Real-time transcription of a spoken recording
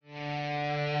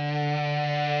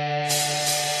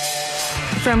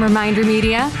From Reminder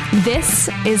Media, this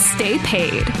is Stay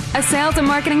Paid, a sales and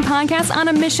marketing podcast on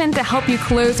a mission to help you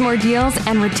close more deals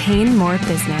and retain more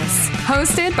business.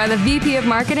 Hosted by the VP of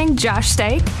Marketing, Josh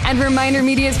Stake, and Reminder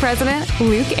Media's president,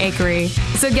 Luke Akery.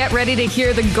 So get ready to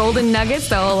hear the golden nuggets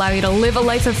that will allow you to live a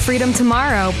life of freedom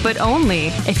tomorrow, but only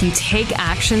if you take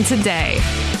action today.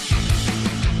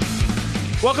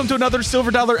 Welcome to another Silver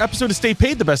Dollar episode of Stay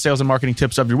Paid, the best sales and marketing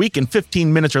tips of your week in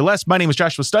 15 minutes or less. My name is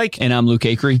Joshua Stike. And I'm Luke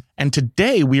Akery. And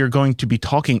today we are going to be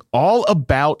talking all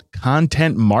about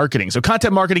content marketing. So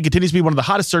content marketing continues to be one of the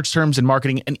hottest search terms in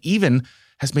marketing and even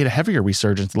has made a heavier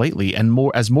resurgence lately. And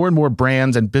more and more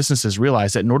brands and businesses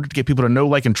realize that in order to get people to know,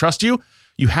 like, and trust you,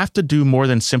 you have to do more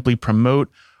than simply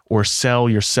promote or sell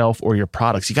yourself or your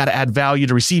products. You got to add value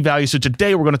to receive value. So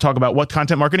today we're going to talk about what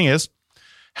content marketing is,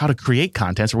 how to create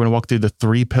content. So we're going to walk through the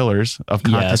 3 pillars of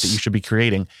content that you should be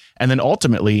creating, and then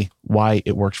ultimately why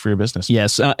it works for your business.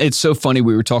 Yes. It's so funny.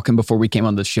 We were talking before we came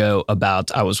on the show about,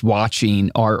 I was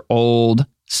watching our old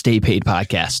Stay Paid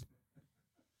podcast,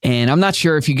 and I'm not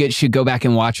sure if you should go back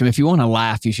and watch them. If you want to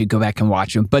laugh, you should go back and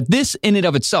watch them. But this in and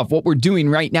of itself, what we're doing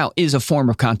right now is a form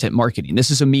of content marketing. This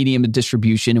is a medium of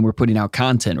distribution, and we're putting out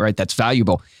content, right? That's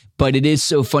valuable. But it is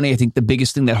so funny. I think the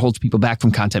biggest thing that holds people back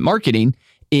from content marketing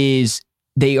is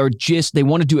they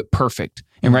want to do it perfect.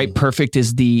 And right, perfect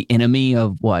is the enemy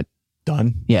of what?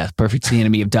 Done. Yeah, perfect's the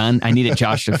enemy of done. I needed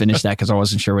Josh to finish that because I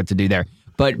wasn't sure what to do there.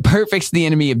 But perfect's the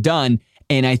enemy of done.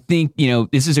 And I think,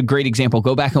 this is a great example.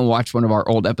 Go back and watch one of our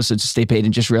old episodes of Stay Paid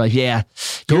and just realize,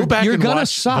 you're gonna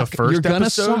suck. You're gonna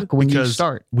suck when you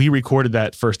start. We recorded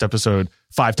that first episode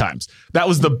 5 times. That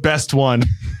was the best one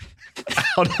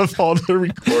out of all the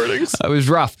recordings. It was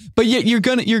rough, but you're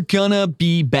gonna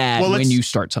be bad when you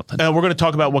start something. We're going to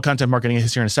talk about what content marketing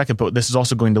is here in a second, but this is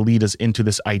also going to lead us into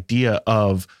this idea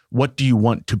of what do you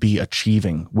want to be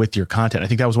achieving with your content. I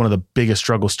think that was one of the biggest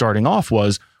struggles starting off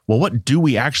was, well, what do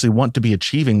we actually want to be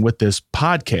achieving with this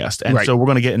podcast? And so we're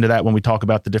going to get into that when we talk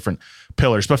about the different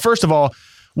pillars. But first of all,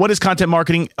 what is content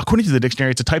marketing? According to the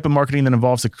dictionary, it's a type of marketing that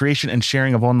involves the creation and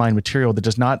sharing of online material that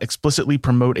does not explicitly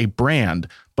promote a brand,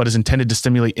 but is intended to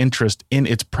stimulate interest in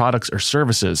its products or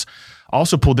services. I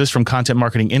also pulled this from Content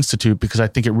Marketing Institute because I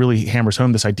think it really hammers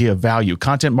home this idea of value.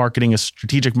 Content marketing is a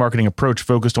strategic marketing approach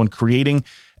focused on creating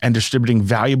and distributing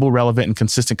valuable, relevant, and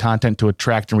consistent content to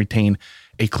attract and retain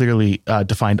a clearly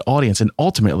defined audience, and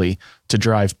ultimately to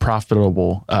drive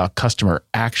profitable customer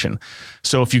action.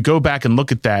 So if you go back and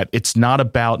look at that, it's not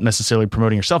about necessarily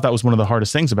promoting yourself. That was one of the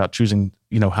hardest things about choosing,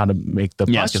 how to make the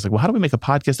podcast. Like, well, how do we make a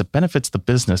podcast that benefits the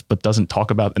business but doesn't talk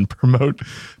about and promote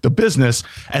the business?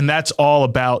 And that's all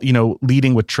about,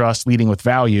 leading with trust, leading with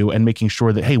value, and making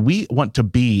sure that, hey, we want to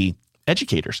be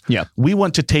educators. Yeah. We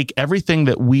want to take everything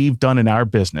that we've done in our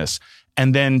business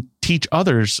and then teach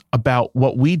others about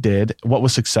what we did, what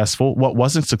was successful, what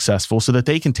wasn't successful, so that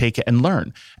they can take it and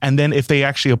learn. And then if they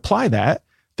actually apply that,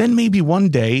 then maybe one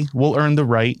day we'll earn the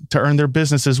right to earn their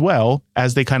business as well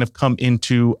as they kind of come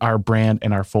into our brand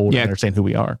and our fold and understand who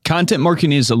we are. Content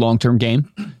marketing is a long-term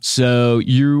game. So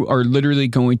you are literally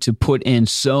going to put in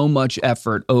so much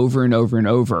effort over and over and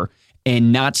over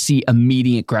and not see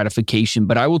immediate gratification.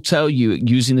 But I will tell you,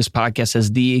 using this podcast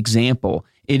as the example,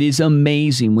 it is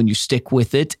amazing when you stick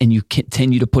with it and you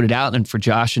continue to put it out. And for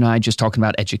Josh and I, just talking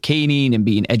about educating and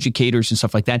being educators and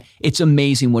stuff like that, it's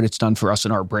amazing what it's done for us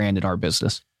and our brand and our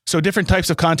business. So different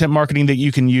types of content marketing that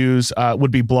you can use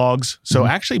would be blogs. So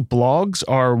actually blogs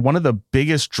are one of the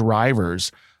biggest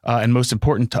drivers and most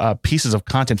important pieces of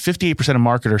content. 58% of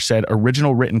marketers said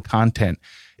original written content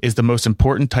is the most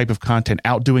important type of content,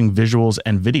 outdoing visuals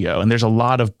and video. And there's a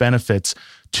lot of benefits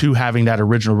to having that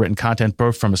original written content,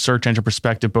 both from a search engine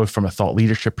perspective, both from a thought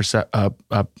leadership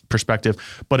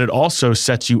perspective, but it also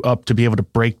sets you up to be able to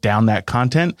break down that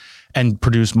content and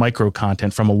produce micro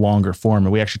content from a longer form.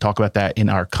 And we actually talk about that in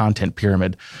our content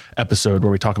pyramid episode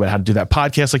where we talk about how to do that.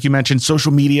 Podcast, like you mentioned,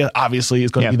 social media, obviously,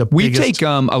 is going to be the biggest. We take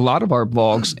a lot of our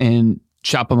blogs and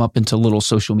chop them up into little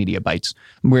social media bites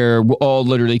where we'll all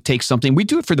literally take something. We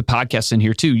do it for the podcast in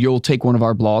here too. You'll take one of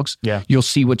our blogs. Yeah. You'll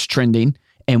see what's trending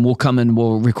and we'll come and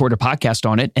we'll record a podcast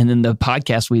on it. And then the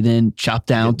podcast we then chop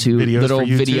down to little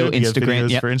video Instagram.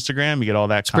 Videos for Instagram. You get all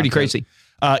that It's pretty crazy.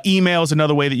 Email is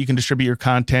another way that you can distribute your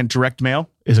content. Direct mail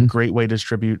is a great way to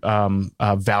distribute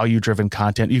value-driven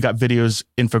content. You've got videos,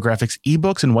 infographics,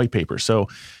 ebooks, and white papers. So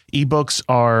ebooks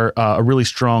are a really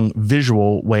strong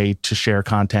visual way to share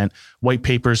content. White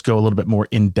papers go a little bit more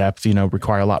in-depth,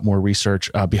 require a lot more research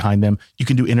behind them. You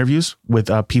can do interviews with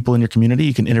people in your community.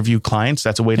 You can interview clients.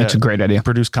 That's a way That's a great idea.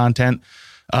 Produce content.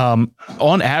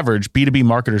 On average, B2B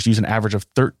marketers use an average of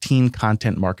 13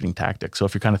 content marketing tactics. So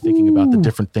if you're kind of thinking about the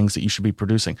different things that you should be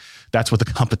producing, that's what the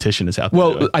competition is out there.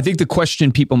 Well, doing. I think the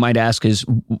question people might ask is,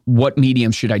 what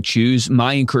medium should I choose?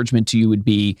 My encouragement to you would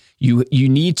be, you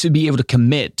need to be able to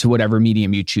commit to whatever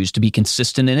medium you choose, to be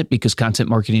consistent in it, because content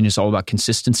marketing is all about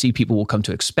consistency. People will come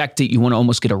to expect it. You want to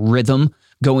almost get a rhythm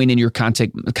going in your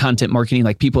content marketing.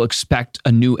 Like, people expect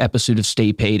a new episode of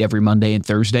Stay Paid every Monday and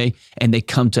Thursday, and they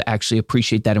come to actually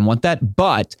appreciate that and want that.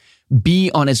 But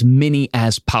be on as many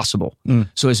as possible.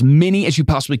 So as many as you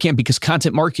possibly can, because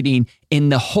content marketing, in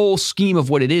the whole scheme of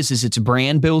what it is it's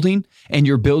brand building, and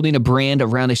you're building a brand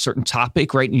around a certain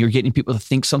topic, right? And you're getting people to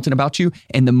think something about you.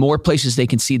 And the more places they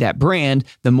can see that brand,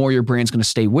 the more your brand's going to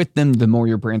stay with them, the more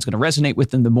your brand's going to resonate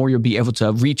with them, the more you'll be able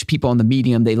to reach people on the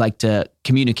medium they like to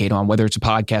communicate on, whether it's a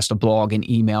podcast, a blog, an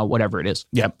email, whatever it is.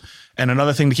 Yep. And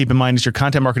another thing to keep in mind is your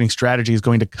content marketing strategy is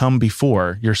going to come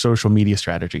before your social media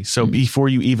strategy. So before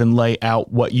you even lay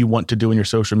out what you want to do in your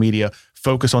social media,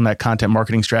 focus on that content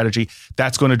marketing strategy.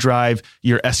 That's going to drive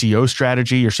your SEO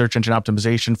strategy, your search engine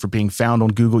optimization for being found on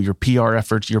Google, your PR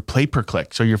efforts, your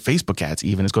pay-per-click. So your Facebook ads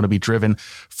even is going to be driven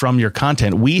from your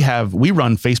content. We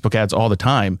run Facebook ads all the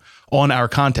time on our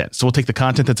content. So we'll take the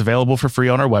content that's available for free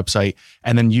on our website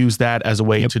and then use that as a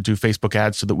way to do Facebook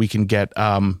ads so that we can get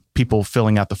people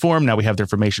filling out the form. Now we have their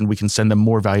information. We can send them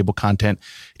more valuable content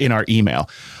in our email.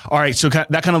 All right. So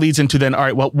that kind of leads into then, all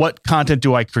right, well, what content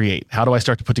do I create? How do I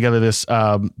start to put together this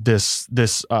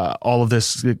all of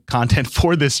this content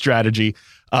for this strategy?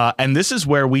 And this is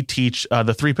where we teach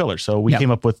the 3 pillars. So we came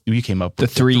up with the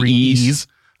 3 E's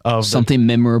of something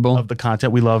memorable of the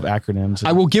content. We love acronyms.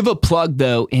 I will give a plug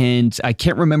though, and I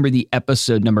can't remember the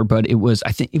episode number, but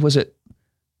I think it was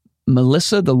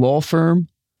Melissa, the law firm,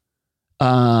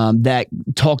 that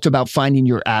talked about finding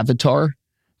your avatar.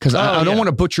 Because I don't want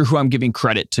to butcher who I'm giving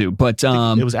credit to, but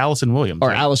it was Allison Williams. Or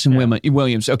right? Allison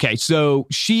Williams. Okay, so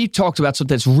she talked about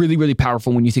something that's really, really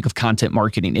powerful when you think of content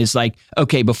marketing. Is like,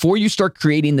 okay, before you start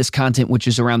creating this content, which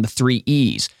is around the 3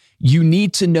 E's, you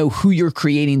need to know who you're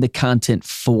creating the content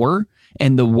for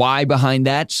and the why behind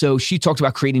that. So she talked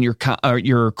about creating your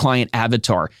client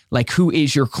avatar. Like, who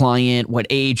is your client? What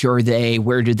age are they?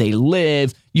 Where do they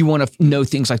live? You want to know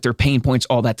things like their pain points,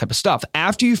 all that type of stuff.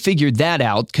 After you figured that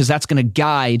out, because that's going to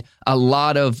guide a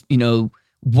lot of,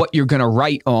 what you're going to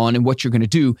write on and what you're going to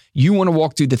do, you want to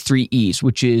walk through the 3 E's,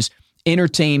 which is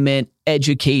entertainment,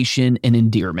 education, and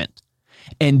endearment.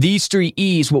 And these 3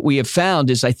 E's, what we have found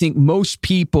is, I think most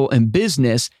people in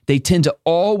business, they tend to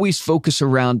always focus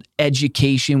around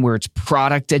education, where it's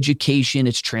product education,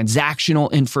 it's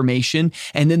transactional information,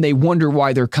 and then they wonder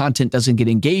why their content doesn't get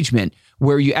engagement,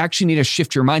 where you actually need to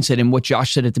shift your mindset. And what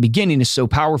Josh said at the beginning is so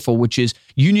powerful, which is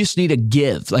you just need to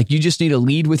give. Like, you just need to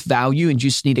lead with value and you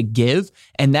just need to give.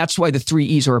 And that's why the 3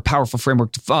 E's are a powerful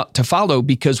framework to follow,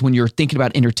 because when you're thinking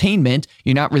about entertainment,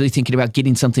 you're not really thinking about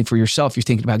getting something for yourself. You're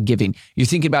thinking about giving. You're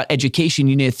thinking about education.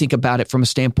 You need to think about it from a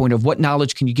standpoint of what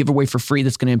knowledge can you give away for free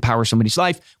that's going to empower somebody's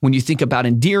life. When you think about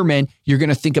endearment, you're going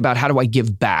to think about, how do I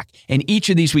give back? And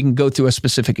each of these we can go through a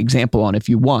specific example on if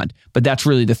you want, but that's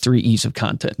really the 3 E's of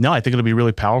content. No, I think it'll be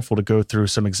really powerful to go through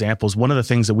some examples. One of the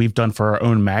things that we've done for our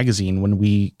own magazine when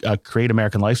we create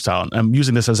American Lifestyle, and I'm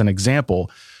using this as an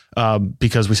example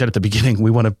because we said at the beginning,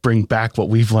 we want to bring back what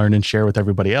we've learned and share with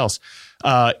everybody else,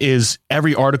 is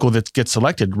every article that gets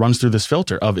selected runs through this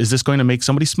filter of, is this going to make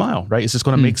somebody smile, right? Is this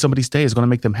going to make somebody stay? Is it going to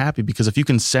make them happy? Because if you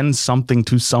can send something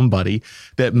to somebody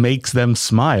that makes them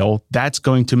smile, that's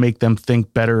going to make them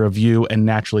think better of you and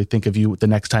naturally think of you the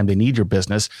next time they need your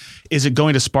business. Is it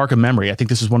going to spark a memory? I think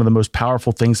this is one of the most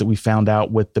powerful things that we found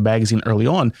out with the magazine early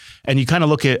on. And you kind of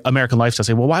look at American Lifestyle and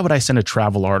say, well, why would I send a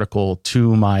travel article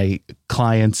to my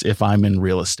clients if I'm in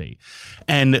real estate?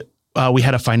 And we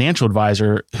had a financial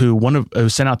advisor who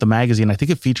sent out the magazine. I think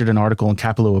it featured an article in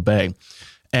Kapalua Bay.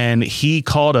 And he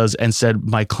called us and said,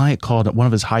 my client called, one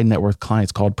of his high net worth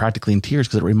clients called practically in tears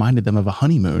because it reminded them of a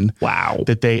honeymoon. Wow.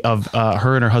 Of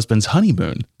her and her husband's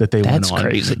honeymoon that they went on. That's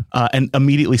crazy. And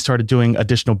immediately started doing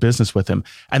additional business with him.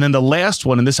 And then the last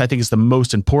one, and this I think is the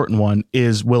most important one,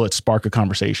 is, will it spark a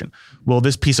conversation? Will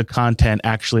this piece of content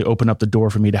actually open up the door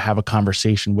for me to have a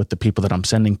conversation with the people that I'm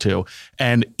sending to?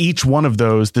 And each one of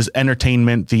those, this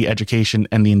entertainment, the education,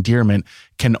 and the endearment,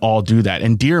 can all do that.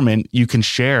 Endearment, you can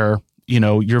share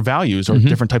your values or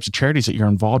different types of charities that you're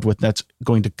involved with. That's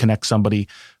going to connect somebody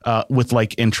with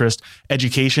like interest.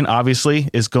 Education, obviously,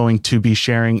 is going to be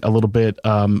sharing a little bit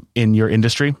in your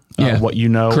industry, what you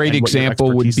know. Great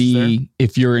example would be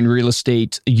if you're in real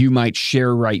estate, you might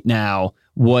share right now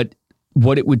what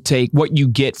it would take, what you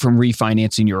get from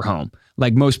refinancing your home.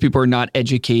 Like most people are not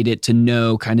educated to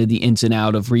know kind of the ins and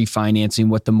out of refinancing,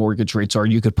 what the mortgage rates are.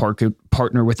 You could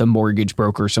partner with a mortgage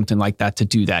broker or something like that to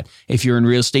do that. If you're in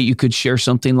real estate, you could share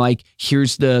something like,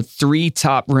 here's the 3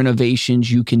 top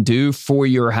renovations you can do for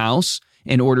your house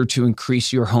in order to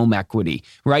increase your home equity,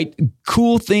 right?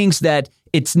 Cool things that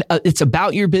it's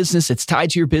about your business, it's tied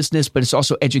to your business, but it's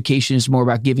also education is more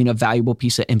about giving a valuable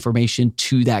piece of information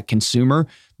to that consumer.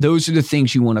 Those are the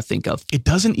things you want to think of. It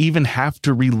doesn't even have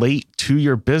to relate to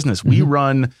your business. We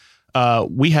run,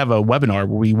 we have a webinar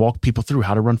where we walk people through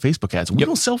how to run Facebook ads. We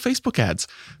don't sell Facebook ads.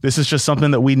 This is just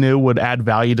something that we knew would add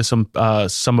value to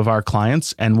some of our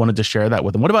clients and wanted to share that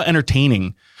with them. What about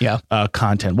entertaining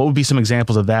content? What would be some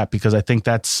examples of that? Because I think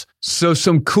that's... So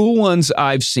some cool ones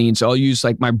I've seen. So I'll use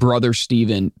like my brother,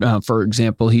 Steven, for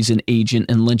example. He's an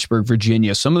agent in Lynchburg,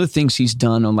 Virginia. Some of the things he's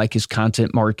done on like his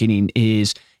content marketing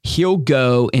is he'll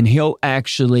go and he'll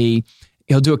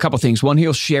do a couple things. One,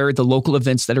 he'll share the local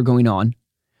events that are going on,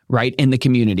 right, in the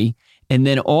community. And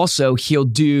then also he'll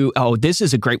do, this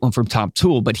is a great one from Tom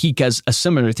Toole, but he does a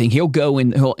similar thing. He'll go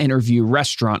and he'll interview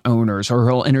restaurant owners or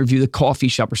he'll interview the coffee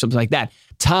shop or something like that.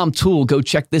 Tom Toole, go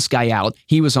check this guy out.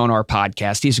 He was on our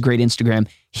podcast. He has a great Instagram.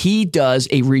 He does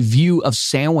a review of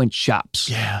sandwich shops.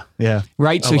 Yeah.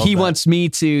 Right? So he wants me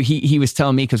to, he was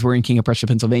telling me, because we're in King of Prussia,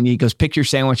 Pennsylvania, he goes, pick your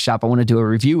sandwich shop. I want to do a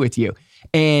review with you.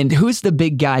 And who's the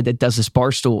big guy that does this,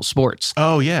 Barstool Sports?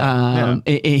 Oh, yeah.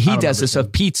 He does this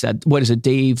of pizza. What is it,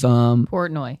 Dave?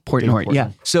 Portnoy. Portnoy,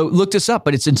 yeah. So look this up,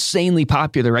 but it's insanely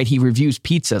popular, right? He reviews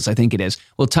pizzas, I think it is.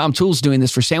 Well, Tom Toole's doing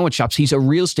this for sandwich shops. He's a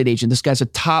real estate agent. This guy's a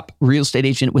top real estate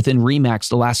agent within RE/MAX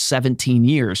the last 17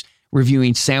 years.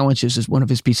 Reviewing sandwiches is one of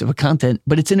his pieces of content,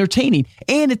 but it's entertaining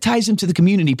and it ties into the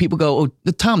community. People go,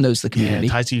 Tom knows the community.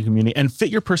 Yeah, it ties to your community and fit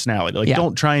your personality. Like,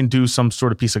 don't try and do some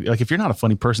sort of piece of, like, if you're not a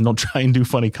funny person, don't try and do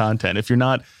funny content. If you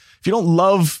don't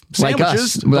love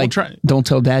sandwiches, like us, don't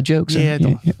tell dad jokes. Yeah.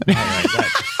 All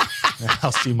right,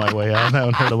 I'll see my way out. That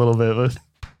one hurt a little bit,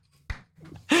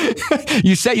 but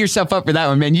you set yourself up for that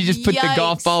one, man. You just put the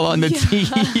golf ball on the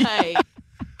tee.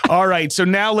 All right, so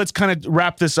now let's kind of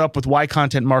wrap this up with why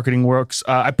content marketing works.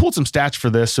 I pulled some stats for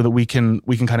this so that we can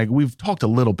kind of, we've talked a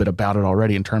little bit about it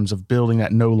already in terms of building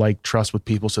that know, like, trust with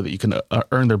people so that you can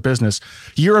earn their business.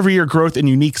 Year-over-year growth in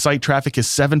unique site traffic is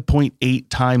 7.8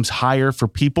 times higher for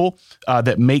people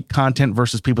that make content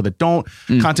versus people that don't.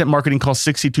 Content marketing costs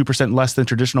 62% less than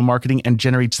traditional marketing and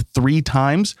generates 3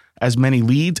 times as many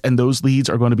leads, and those leads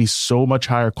are going to be so much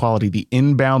higher quality. The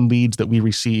inbound leads that we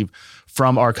receive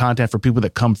from our content for people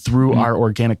that come through our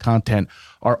organic content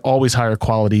are always higher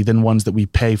quality than ones that we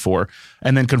pay for.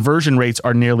 And then conversion rates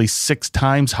are nearly 6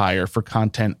 times higher for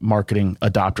content marketing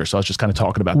adopters. So I was just kind of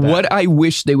talking about that. What I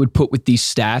wish they would put with these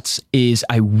stats is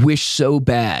I wish so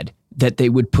bad that they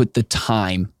would put the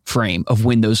time frame of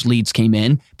when those leads came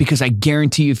in, because I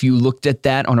guarantee if you looked at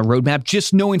that on a roadmap,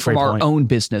 just knowing from our own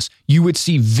business, you would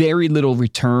see very little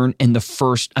return in the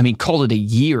first, call it a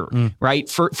year, right?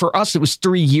 For us, it was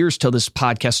 3 years till this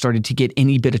podcast started to get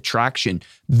any bit of traction.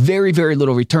 Very, very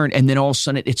little return. And then all of a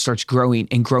sudden it starts growing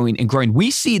and growing and growing.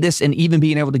 We see this and even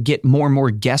being able to get more and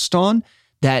more guests on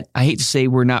that, I hate to say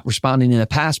we're not responding in the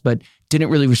past, but didn't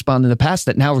really respond in the past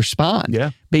that now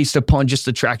respond based upon just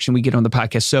the traction we get on the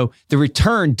podcast. So the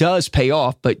return does pay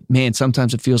off, but man,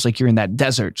 sometimes it feels like you're in that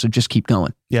desert. So just keep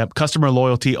going. Yeah. Customer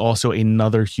loyalty, also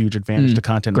another huge advantage to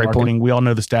content marketing. We all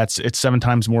know the stats. It's 7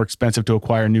 times more expensive to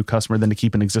acquire a new customer than to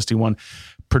keep an existing one.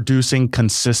 Producing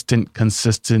consistent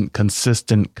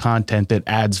content that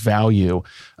adds value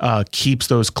keeps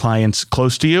those clients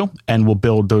close to you and will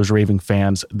build those raving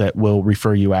fans that will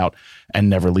refer you out and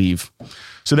never leave.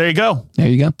 So there you go. There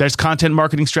you go. There's content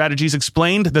marketing strategies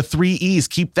explained. The 3 E's.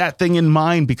 Keep that thing in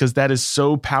mind because that is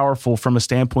so powerful from a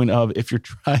standpoint of if you're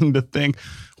trying to think,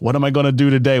 what am I going to do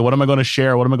today? What am I going to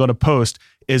share? What am I going to post?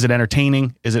 Is it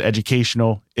entertaining? Is it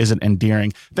educational? Is it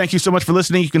endearing? Thank you so much for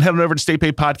listening. You can head on over to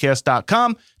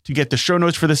staypaidpodcast.com to get the show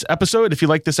notes for this episode. If you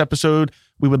like this episode,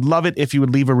 we would love it if you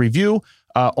would leave a review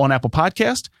on Apple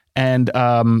Podcast and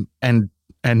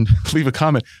leave a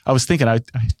comment. I was thinking, I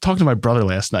talked to my brother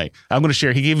last night. I'm going to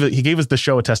share. He gave us the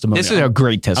show a testimonial. This is a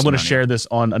great testimonial. I'm going to share this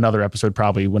on another episode,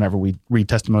 probably whenever we read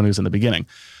testimonials in the beginning.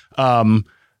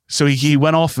 So he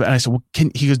went off and I said, well,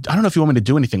 he goes, I don't know if you want me to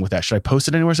do anything with that. Should I post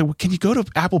it anywhere? I said, well, can you go to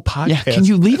Apple Podcasts? Yeah, can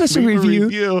you leave us a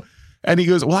review? And he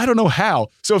goes, well, I don't know how.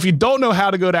 So if you don't know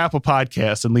how to go to Apple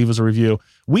Podcasts and leave us a review,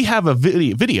 we have a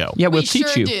video. Yeah, we'll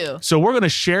teach you. Do. So we're going to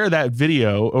share that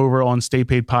video over on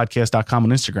staypaidpodcast.com on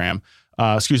Instagram.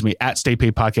 At Stay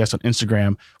Paid Podcast on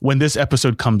Instagram when this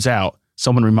episode comes out.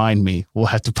 someone remind me. We'll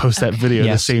have to post that video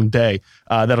the same day.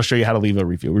 That'll show you how to leave a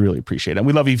review. We really appreciate it. And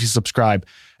we love you if you subscribe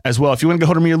as well. If you want to get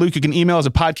hold of me or Luke, you can email us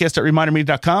at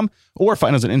podcast@remindermedia.com or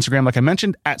find us on Instagram, like I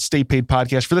mentioned, at Stay Paid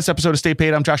Podcast. For this episode of Stay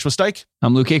Paid, I'm Joshua Stike.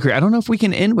 I'm Luke Akery. I don't know if we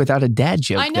can end without a dad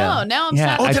joke. I know. Though. Now I'm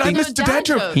sad. Oh, did I miss the dad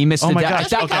joke? He missed the my dad.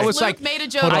 gosh. I was Luke like, made a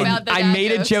joke about the dad I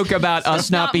made a jokes. joke about us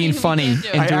not being funny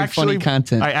and doing funny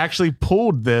content. I actually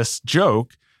pulled this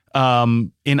joke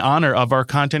in honor of our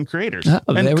content creators. Oh,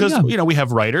 and there we because, go. we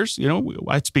have writers,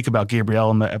 I speak about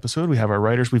Gabrielle in the episode. We have our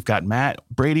writers. We've got Matt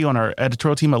Brady on our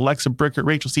editorial team, Alexa Brickert,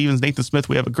 Rachel Stevens, Nathan Smith.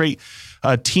 We have a great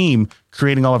team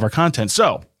creating all of our content.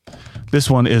 So this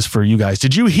one is for you guys.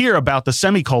 Did you hear about the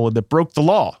semicolon that broke the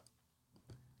law?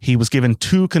 He was given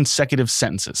 2 consecutive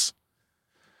sentences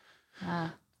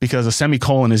because a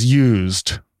semicolon is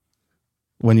used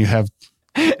when you have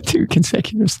 2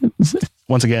 consecutive sentences.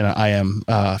 Once again, I am,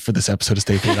 for this episode of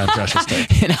Stay Paid, I'm Joshua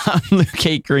Stake. And I'm Luke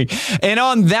Akery. And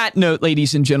on that note,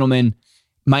 ladies and gentlemen,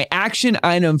 my action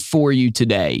item for you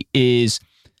today is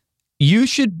you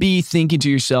should be thinking to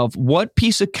yourself, what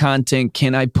piece of content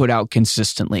can I put out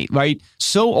consistently, right?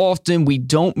 So often we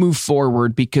don't move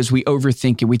forward because we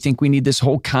overthink it. We think we need this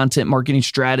whole content marketing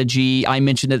strategy. I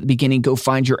mentioned at the beginning, go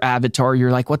find your avatar.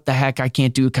 You're like, what the heck? I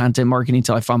can't do content marketing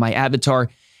until I find my avatar.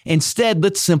 Instead,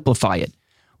 let's simplify it.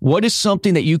 What is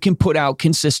something that you can put out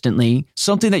consistently,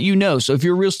 something that you know? So if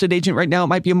you're a real estate agent right now, it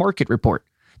might be a market report.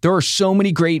 There are so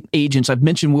many great agents. I've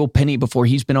mentioned Will Penny before.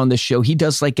 He's been on this show. He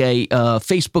does like a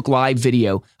Facebook Live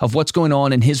video of what's going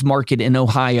on in his market in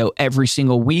Ohio every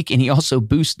single week. And he also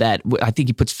boosts that. I think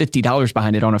he puts $50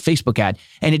 behind it on a Facebook ad.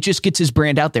 And it just gets his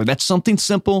brand out there. That's something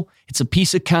simple. It's a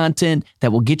piece of content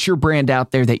that will get your brand out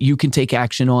there that you can take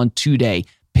action on today.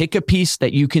 Pick a piece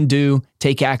that you can do,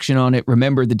 take action on it.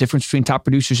 Remember, the difference between top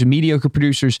producers and mediocre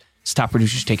producers is top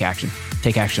producers take action.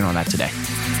 Take action on that today.